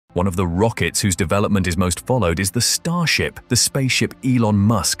One of the rockets whose development is most followed is the Starship, the spaceship Elon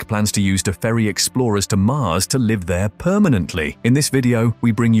Musk plans to use to ferry explorers to Mars to live there permanently. In this video,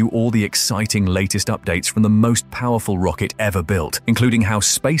 we bring you all the exciting latest updates from the most powerful rocket ever built, including how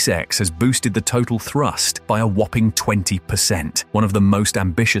SpaceX has boosted the total thrust by a whopping 20%. One of the most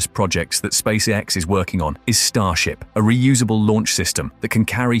ambitious projects that SpaceX is working on is Starship, a reusable launch system that can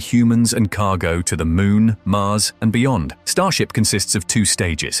carry humans and cargo to the Moon, Mars, and beyond. Starship consists of two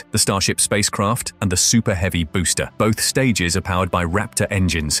stages: the Starship spacecraft and the Super Heavy booster. Both stages are powered by Raptor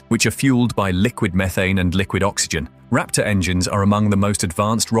engines, which are fueled by liquid methane and liquid oxygen. Raptor engines are among the most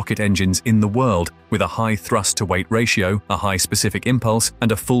advanced rocket engines in the world, with a high thrust-to-weight ratio, a high specific impulse,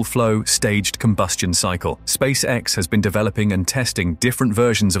 and a full-flow, staged combustion cycle. SpaceX has been developing and testing different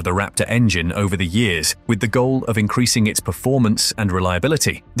versions of the Raptor engine over the years, with the goal of increasing its performance and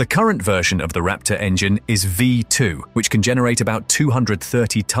reliability. The current version of the Raptor engine is V2, which can generate about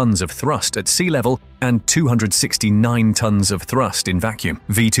 230 tons of thrust at sea level and 269 tons of thrust in vacuum.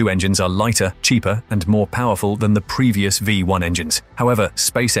 V2 engines are lighter, cheaper, and more powerful than the previous V1 engines. However,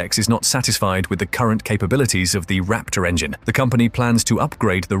 SpaceX is not satisfied with the current capabilities of the Raptor engine. The company plans to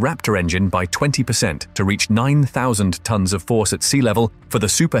upgrade the Raptor engine by 20% to reach 9,000 tons of force at sea level for the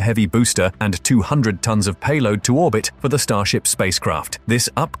Super Heavy booster and 200 tons of payload to orbit for the Starship spacecraft. This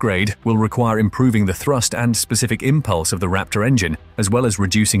upgrade will require improving the thrust and specific impulse of the Raptor engine, as well as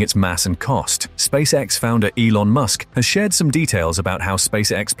reducing its mass and cost. SpaceX founder Elon Musk has shared some details about how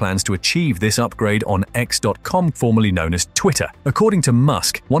SpaceX plans to achieve this upgrade on X.com, formerly known as Twitter. According to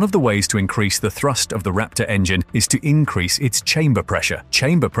Musk, one of the ways to increase the thrust of the Raptor engine is to increase its chamber pressure.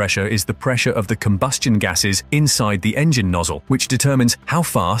 Chamber pressure is the pressure of the combustion gases inside the engine nozzle, which determines how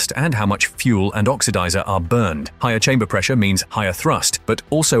fast and how much fuel and oxidizer are burned. Higher chamber pressure means higher thrust, but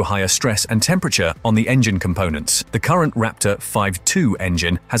also higher stress and temperature on the engine components. The current Raptor 5.2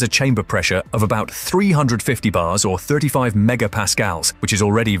 engine has a chamber pressure of about 350 bars or 35 megapascals, which is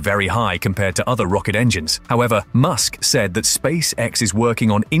already very high compared to other rocket engines. However, Musk said that SpaceX is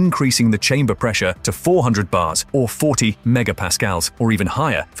working on increasing the chamber pressure to 400 bars or 40 megapascals or even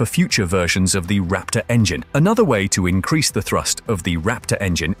higher for future versions of the Raptor engine. Another way to increase the thrust of the Raptor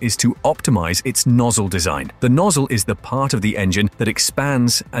engine is to optimize its nozzle design. The nozzle is the part of the engine that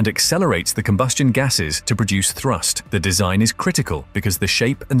expands and accelerates the combustion gases to produce thrust. The design is critical because the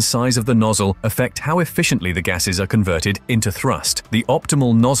shape and size of the nozzle affect how efficiently the gases are converted into thrust. The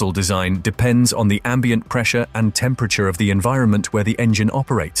optimal nozzle design depends on the ambient pressure and temperature of the environment where the engine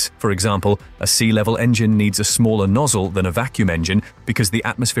operates. For example, a sea-level engine needs a smaller nozzle than a vacuum engine because the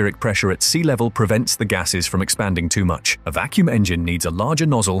atmospheric pressure at sea level prevents the gases from expanding too much. A vacuum engine needs a larger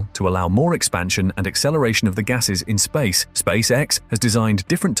nozzle to allow more expansion and acceleration of the gases in space. SpaceX has designed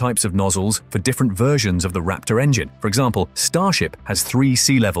different types of nozzles for different versions of the Raptor engine. For example, Starship has 3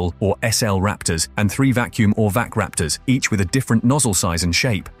 sea-level or SL Raptors and 3 vacuum or VAC Raptors, each with a different nozzle size and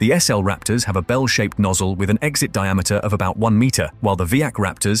shape. The SL Raptors have a bell-shaped nozzle with an exit diameter of about 1 meter, while the VAC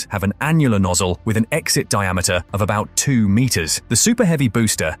Raptors have an annular nozzle with an exit diameter of about 2 meters. The Super Heavy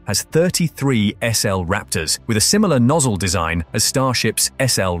booster has 33 SL Raptors with a similar nozzle design as Starship's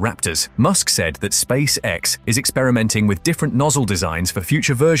SL Raptors. Musk said that SpaceX is experimenting with different nozzle designs for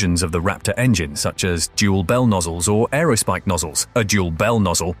future versions of the Raptor engine, such as dual bell nozzles or aerospike nozzles. A dual bell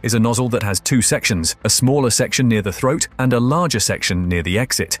nozzle is a nozzle that has 2 sections, a smaller section near the throat and a larger section near the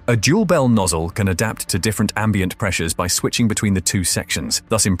exit. A dual bell nozzle can adapt to different ambient pressures by switching between the 2 sections,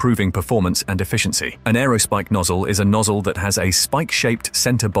 thus improving performance and efficiency. An aerospike nozzle is a nozzle that has a spike-shaped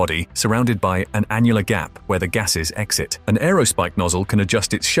center body surrounded by an annular gap where the gases exit. An aerospike nozzle can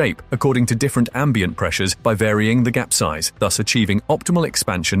adjust its shape according to different ambient pressures by varying the gap size, thus achieving optimal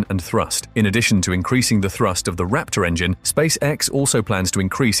expansion and thrust. In addition to increasing the thrust of the Raptor engine, SpaceX also plans to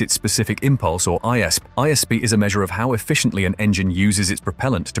increase its specific impulse or ISP. ISP is a measure of how efficiently an engine uses its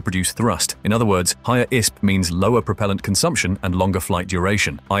propellant to produce thrust. In other words, higher ISP means lower propellant consumption and longer flight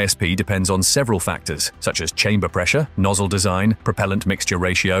duration. ISP depends on several factors, such as chamber pressure, nozzle design, propellant mixture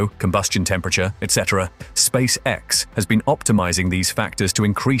ratio, combustion temperature, etc. SpaceX has been optimizing these factors to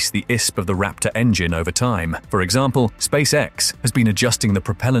increase the ISP of the Raptor engine over time. For example, SpaceX has been adjusting the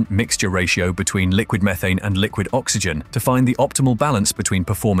propellant mixture ratio between liquid methane and liquid oxygen to find the optimal balance between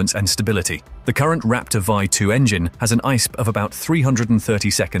performance and stability. The current Raptor V2 engine has an ISP of about 330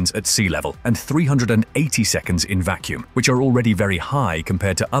 seconds at sea level and 380 seconds in vacuum, which are already very high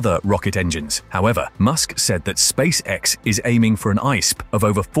compared to other rocket engines. However, Musk said that SpaceX is aiming for an ISP of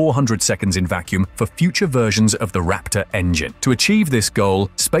over 400 seconds in vacuum for future versions of the Raptor engine. To achieve this goal,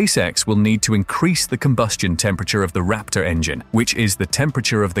 SpaceX will need to increase the combustion temperature of the Raptor engine, which is the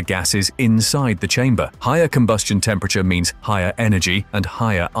temperature of the gases inside the chamber. Higher combustion temperature means higher energy and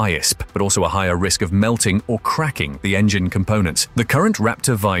higher ISP, but also a higher risk of melting or cracking the engine components. The current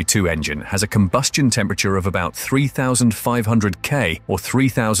Raptor V2 engine has a combustion temperature of about 3,500 K or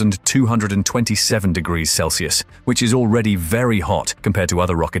 3,227 degrees Celsius, which is already very hot compared to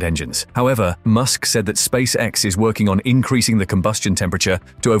other rocket engines. However, Musk said that SpaceX is working on increasing the combustion temperature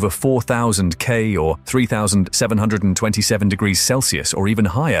to over 4,000 K or 3,727 degrees Celsius or even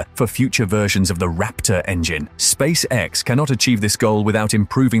higher for future versions of the Raptor engine. SpaceX cannot achieve this goal without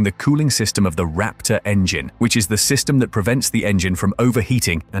improving the cooling system of the Raptor engine, which is the system that prevents the engine from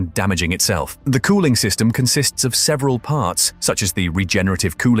overheating and damaging itself. The cooling system consists of several parts, such as the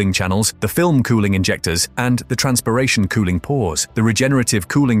regenerative cooling channels, the film cooling injectors, and the transpiration cooling pores. The regenerative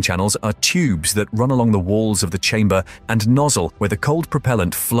cooling channels are tubes that run along the walls of the chamber and nozzle where the cold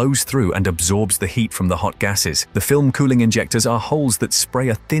propellant flows through and absorbs the heat from the hot gases. The film cooling injectors are holes that spray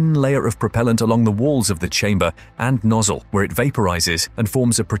a thin layer of propellant along the walls of the chamber and nozzle, where it vaporizes and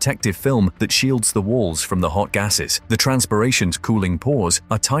forms a protective film that shields the walls from the hot gases. The transpiration cooling pores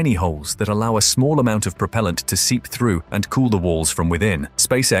are tiny holes that allow a small amount of propellant to seep through and cool the walls from within.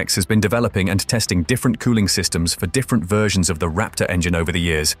 SpaceX has been developing and testing different cooling systems for different versions of the Raptor engine over the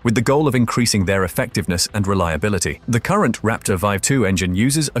years, with the goal of increasing their effectiveness and reliability. The current Raptor V2 engine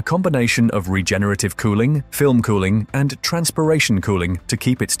uses a combination of regenerative cooling, film cooling, and transpiration cooling to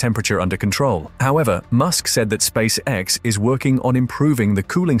keep its temperature under control. However, Musk said that SpaceX is working on improving the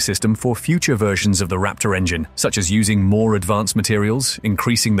cooling system for future versions of the Raptor engine, such as using more advanced materials,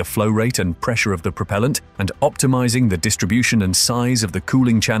 increasing the flow rate and pressure of the propellant, and optimizing the distribution and size of the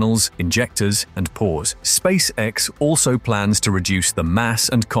cooling channels, injectors, and pores. SpaceX also plans to reduce the mass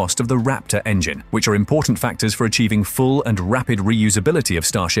and cost of the Raptor engine, which are important factors for achieving full and rapid reusability of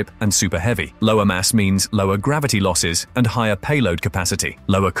Starship and Super Heavy. Lower mass means lower gravity losses and higher payload capacity.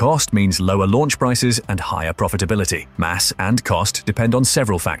 Lower cost means lower launch prices and higher profitability. Mass and cost depend on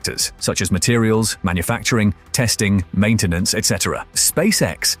several factors, such as materials, manufacturing, testing, maintenance, etc.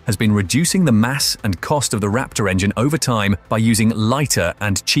 SpaceX has been reducing the mass and cost of the Raptor engine over time by using lighter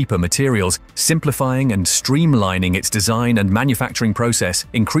and cheaper materials, simplifying and streamlining its design and manufacturing process,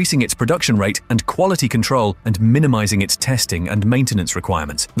 increasing its production rate and quality control, and minimizing its testing and maintenance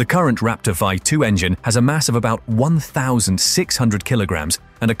requirements. The current Raptor V2 engine has a mass of about 1,600 kilograms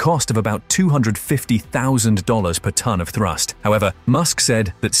and a cost of about $250,000 per ton of thrust. However, Musk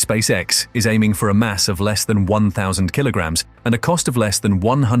said that SpaceX is aiming for a mass of less than 1,000 kilograms and a cost of less than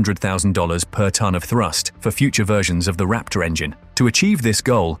 $100,000 per ton of thrust for future versions of the Raptor engine. To achieve this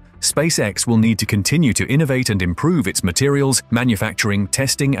goal, SpaceX will need to continue to innovate and improve its materials, manufacturing,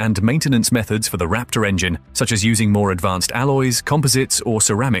 testing, and maintenance methods for the Raptor engine, such as using more advanced alloys, composites, or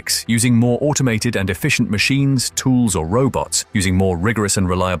ceramics, using more automated and efficient machines, tools, or robots, using more rigorous and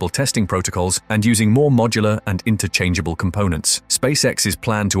reliable testing protocols, and using more modular and interchangeable components. SpaceX's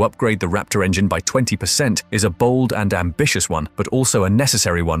plan to upgrade the Raptor engine by 20% is a bold and ambitious one, but also a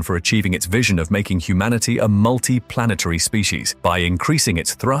necessary one for achieving its vision of making humanity a multi-planetary species. By increasing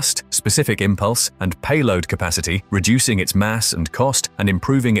its thrust, specific impulse, and payload capacity, reducing its mass and cost, and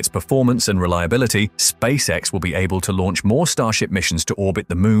improving its performance and reliability, SpaceX will be able to launch more Starship missions to orbit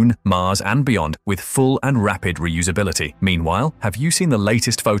the Moon, Mars, and beyond with full and rapid reusability. Meanwhile, have you seen the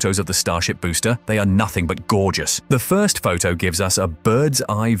latest photos of the Starship booster? They are nothing but gorgeous. The first photo gives us a bird's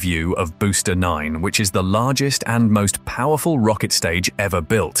eye view of Booster 9, which is the largest and most powerful rocket stage ever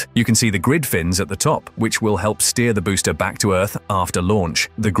built. You can see the grid fins at the top, which will help steer the booster back to Earth after launch.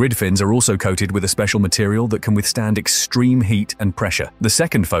 The grid fins are also coated with a special material that can withstand extreme heat and pressure. The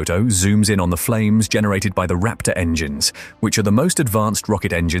second photo zooms in on the flames generated by the Raptor engines, which are the most advanced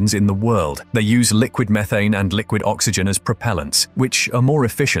rocket engines in the world. They use liquid methane and liquid oxygen as propellants, which are more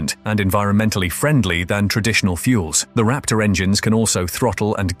efficient and environmentally friendly than traditional fuels. The Raptor engines can also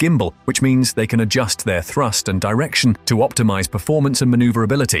throttle and gimbal, which means they can adjust their thrust and direction to optimize performance and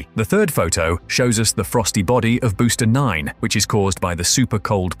maneuverability. The third photo shows us the frosty body of Booster 9, which is caused by the super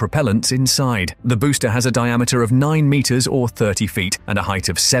cold propellants inside. The booster has a diameter of 9 meters or 30 feet and a height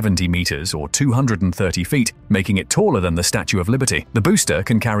of 70 meters or 230 feet, making it taller than the Statue of Liberty. The booster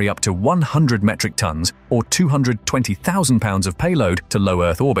can carry up to 100 metric tons or 220,000 pounds of payload to low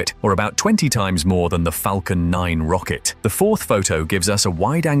Earth orbit, or about 20 times more than the Falcon 9 rocket. The fourth photo gives us a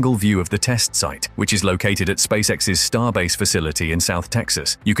wide-angle view of the test site, which is located at SpaceX's Starbase facility in South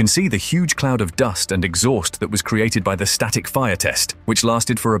Texas. You can see the huge cloud of dust and exhaust that was created by the static fire test, which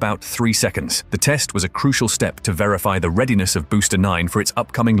lasted for about 3 seconds. The test was a crucial step to verify the readiness of Booster 9 for its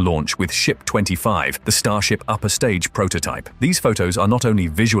upcoming launch with Ship 25, the Starship upper stage prototype. These photos are not only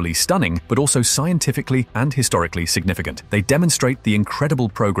visually stunning, but also scientifically and historically significant. They demonstrate the incredible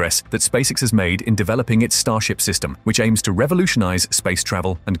progress that SpaceX has made in developing its Starship system, which aims to revolutionize space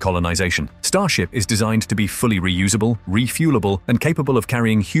travel and colonization. Starship is designed to be fully reusable, refuelable, and capable of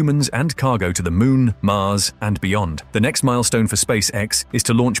carrying humans and cargo to the Moon, Mars, and beyond. The next milestone for SpaceX is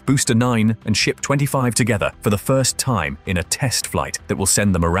to launch Booster 9 and Ship 25 together for the first time in a test flight that will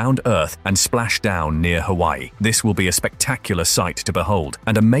send them around Earth and splash down near Hawaii. This will be a spectacular sight to behold,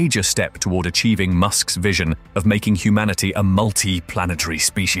 and a major step toward achieving Musk's vision of making humanity a multi-planetary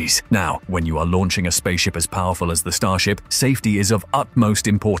species. Now, when you are launching a spaceship as powerful as the Starship, safety is of utmost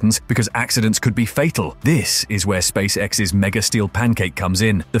importance because accidents could be fatal. This is where SpaceX's Mega Steel Pancake comes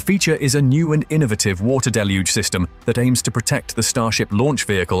in. The feature is a new and innovative water deluge system that aims to protect the Starship launch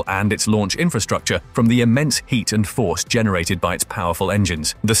vehicle and its launch infrastructure from the immense heat and force generated by its powerful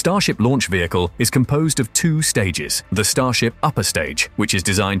engines. The Starship launch vehicle is composed of 2 stages. The Starship upper stage, which is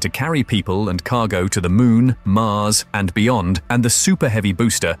designed to carry people and cargo to the Moon, Mars, and beyond, and the Super Heavy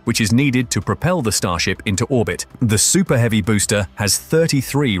booster, which is needed to propel the Starship into orbit. The Super Heavy booster has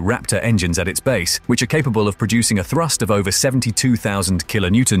 33 Raptor engines at its base, which are capable of producing a thrust of over 72,000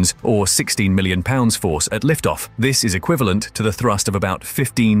 kilonewtons or 16 million pounds force at liftoff. This is equivalent to the thrust of about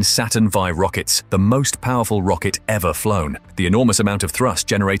 15 Saturn V rockets, the most powerful rocket ever flown. The enormous amount of thrust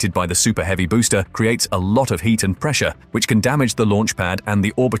generated by the Super Heavy booster creates a lot of heat and pressure, which can damage the launch pad and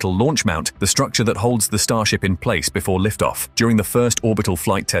the orbital launch mount, the structure that holds the Starship in place before liftoff. During the first orbital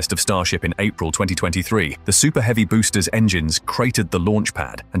flight test of Starship in April 2023, the Super Heavy booster's engines cratered the launch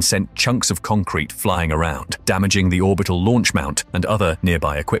pad and sent chunks of concrete flying around, damaging the orbital launch mount and other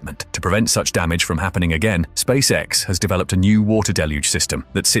nearby equipment. To prevent such damage from happening again, SpaceX has developed a new water deluge system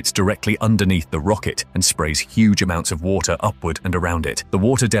that sits directly underneath the rocket and sprays huge amounts of water upward and around it. The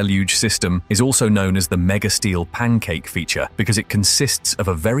water deluge system is also known as the Mega Steel Pancake feature because it consists of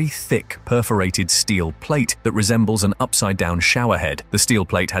a very thick perforated steel plate that resembles an upside-down shower head. The steel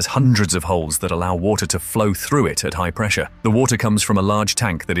plate has hundreds of holes that allow water to flow through it at high pressure. The water comes from a large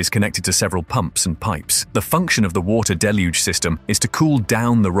tank that is connected to several pumps and pipes. The function of the water deluge system is to cool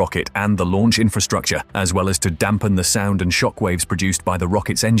down the rocket and the launch infrastructure, as well as to dampen the sound and shock waves produced by the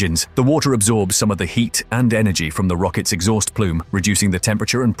rocket's engines. The water absorbs some of the heat and energy from the rocket's exhaust plume, reducing the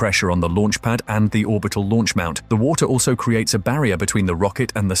temperature and pressure on the launch pad and the orbital launch mount. The water also creates a barrier between the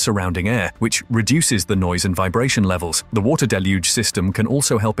rocket and the surrounding air, which reduces the noise and vibration levels. The water deluge system can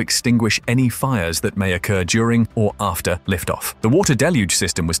also help extinguish any fires that may occur during or after liftoff. The water deluge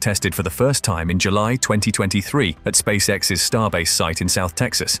system was tested for the first time in July 2023 at SpaceX's Starbase site in South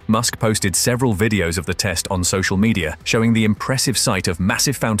Texas. Musk posted several videos of the test on social media, showing the impressive sight of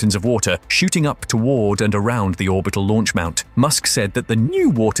massive fountains of water shooting up toward and around the orbital launch mount. Musk said that the new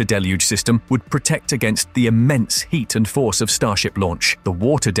water deluge system would protect against the immense heat and force of Starship launch. The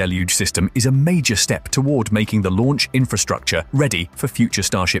water deluge system is a major step toward making the launch infrastructure ready for future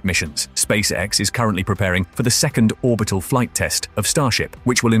Starship missions. SpaceX is currently preparing for the second orbital flight test of Starship,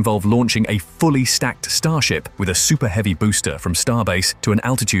 which will involve launching a fully stacked Starship with a Super Heavy booster from Starbase to an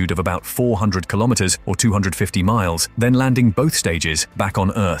altitude of about 400 kilometers or 250 miles, then landing both stages back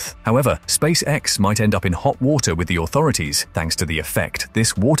on Earth. However, SpaceX might end up in hot water with the authorities thanks to the effect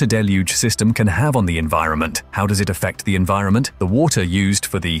this water deluge system can have on the environment. How does it affect the environment? The water used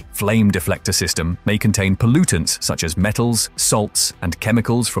for the flame deflector system may contain pollutants such as metals, salts, and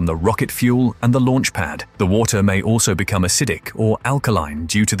chemicals from the rocket fuel and the launch pad. The water may also become acidic or alkaline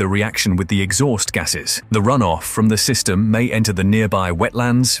due to the reaction with the exhaust gases. The runoff from the system may enter the nearby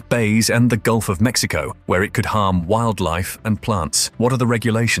wetlands, bays, and the Gulf of Mexico, where it could harm wildlife and plants. What are the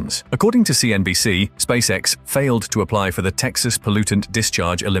regulations? According to CNBC, SpaceX failed to apply for the Texas Pollutant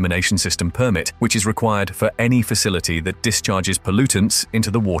Discharge Elimination System permit, which is required for any facility that discharges pollutants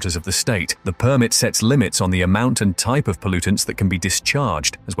into the waters of the state. The permit sets limits on the amount and type of pollutants that can be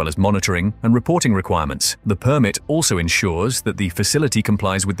discharged, as well as monitoring and reporting requirements. The permit also ensures that the facility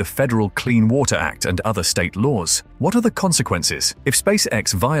complies with the Federal Clean Water Act and other state laws. What are the consequences? If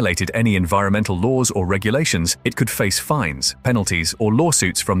SpaceX violated any environmental laws or regulations, it could face fines, penalties, or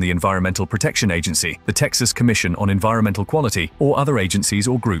lawsuits from the Environmental Protection Agency, the Texas Commission on Environmental Quality, or other agencies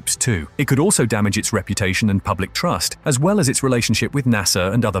or groups too. It could also damage its reputation and public trust, as well as its relationship with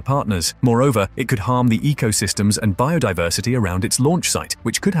NASA and other partners. Moreover, it could harm the ecosystems and biodiversity around its launch site,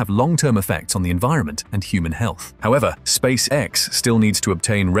 which could have long-term effects on the environment and human health. However, SpaceX still needs to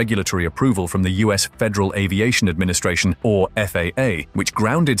obtain regulatory approval from the U.S. Federal Aviation Administration, or FAA, which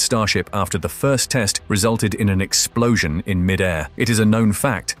grounded Starship after the first test resulted in an explosion in mid-air. It is a known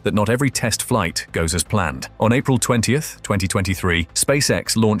fact that not every test flight goes as planned. On April 20th, 2023,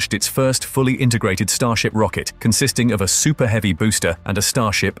 SpaceX launched its first fully integrated Starship rocket, consisting of a Super Heavy booster and a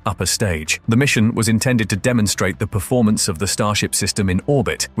Starship upper stage. The mission was intended to demonstrate the performance of the Starship system in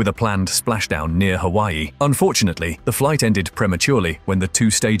orbit, with a planned splashdown near Hawaii. Unfortunately, the flight ended prematurely when the two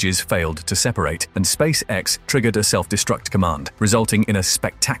stages failed to separate, and SpaceX triggered a self-destruct command, resulting in a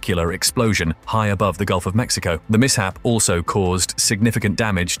spectacular explosion high above the Gulf of Mexico. The mishap also caused significant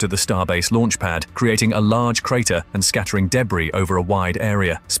damage to the Starbase launch pad, creating a large crater and scattering debris over a wide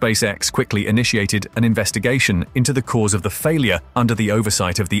area. SpaceX quickly initiated an investigation into the cause of the failure under the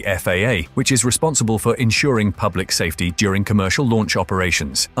oversight of the FAA, which is responsible for ensuring public safety during commercial launch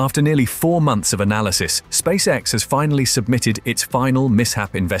operations. After nearly 4 months of analysis, SpaceX has finally submitted its final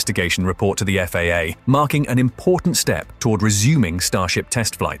mishap investigation report to the FAA, marking an important step toward resuming Starship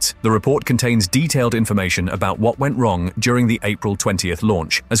test flights. The report contains detailed information about what went wrong during the April 20th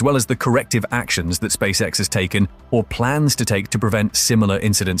launch, as well as the corrective actions that SpaceX has taken or plans to take to prevent similar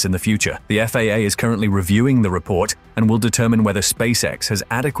incidents in the future. The FAA is currently reviewing the report and will determine whether SpaceX has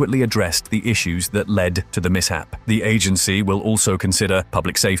adequately addressed the issues that led to the mishap. The agency will also consider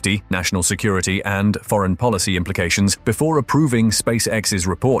public safety, national security, and foreign policy implications before approving SpaceX's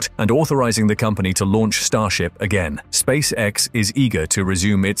report and authorizing the company to launch Starship again. SpaceX is eager to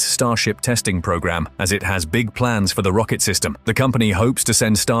resume its Starship testing program, as it has big plans for the rocket system. The company hopes to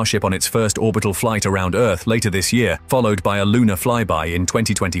send Starship on its first orbital flight around Earth later this year, followed by a lunar flyby in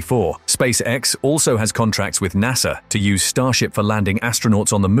 2024. SpaceX also has contracts with NASA to use Starship for landing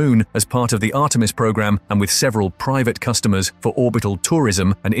astronauts on the Moon as part of the Artemis program, and with several private customers for orbital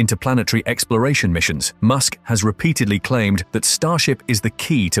tourism and interplanetary exploration missions. Musk has repeatedly claimed that Starship is the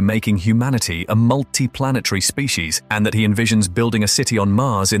key to making humanity a multi-planetary species, and that he envisions building a city on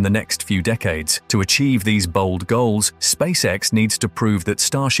Mars in the next few decades. To achieve these bold goals, SpaceX needs to prove that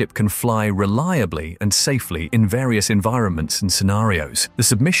Starship can fly reliably and safely in various environments and scenarios. The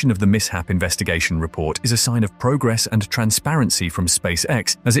submission of the mishap investigation report is a sign of progress and transparency from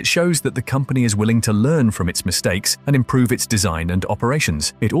SpaceX, as it shows that the company is willing to learn from its mistakes and improve its design and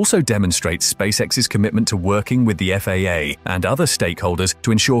operations. It also demonstrates SpaceX's commitment to working with the FAA and other stakeholders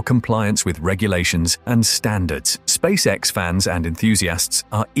to ensure compliance with regulations and standards. SpaceX fans and enthusiasts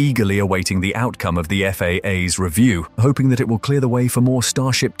are eagerly awaiting the outcome of the FAA's review, hoping that it will clear the way for more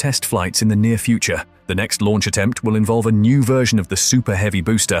Starship test flights in the near future. The next launch attempt will involve a new version of the Super Heavy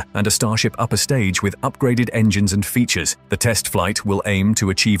booster and a Starship upper stage with upgraded engines and features. The test flight will aim to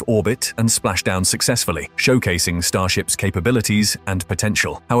achieve orbit and splashdown successfully, showcasing Starship's capabilities and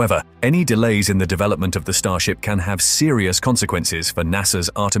potential. However, any delays in the development of the Starship can have serious consequences for NASA's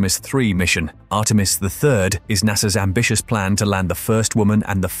Artemis III mission. Artemis III is NASA's ambitious plan to land the first woman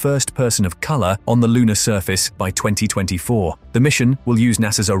and the first person of color on the lunar surface by 2024. The mission will use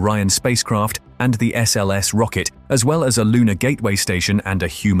NASA's Orion spacecraft and the SLS rocket, as well as a lunar gateway station and a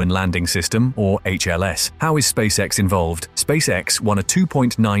human landing system, or HLS. How is SpaceX involved? SpaceX won a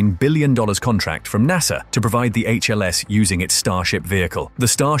 $2.9 billion contract from NASA to provide the HLS using its Starship vehicle. The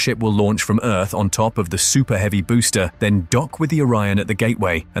Starship will launch from Earth on top of the Super Heavy booster, then dock with the Orion at the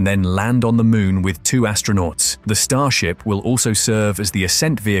gateway, and then land on the Moon with 2 astronauts. The Starship will also serve as the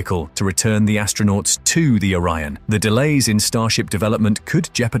ascent vehicle to return the astronauts to the Orion. The delays in Starship development could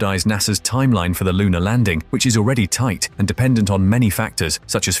jeopardize NASA's timeline for the lunar landing, which is already tight and dependent on many factors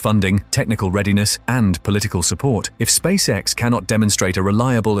such as funding, technical readiness, and political support. If SpaceX cannot demonstrate a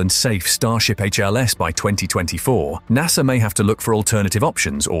reliable and safe Starship HLS by 2024, NASA may have to look for alternative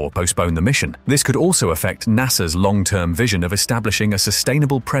options or postpone the mission. This could also affect NASA's long-term vision of establishing a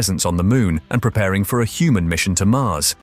sustainable presence on the Moon and preparing for a human mission to Mars.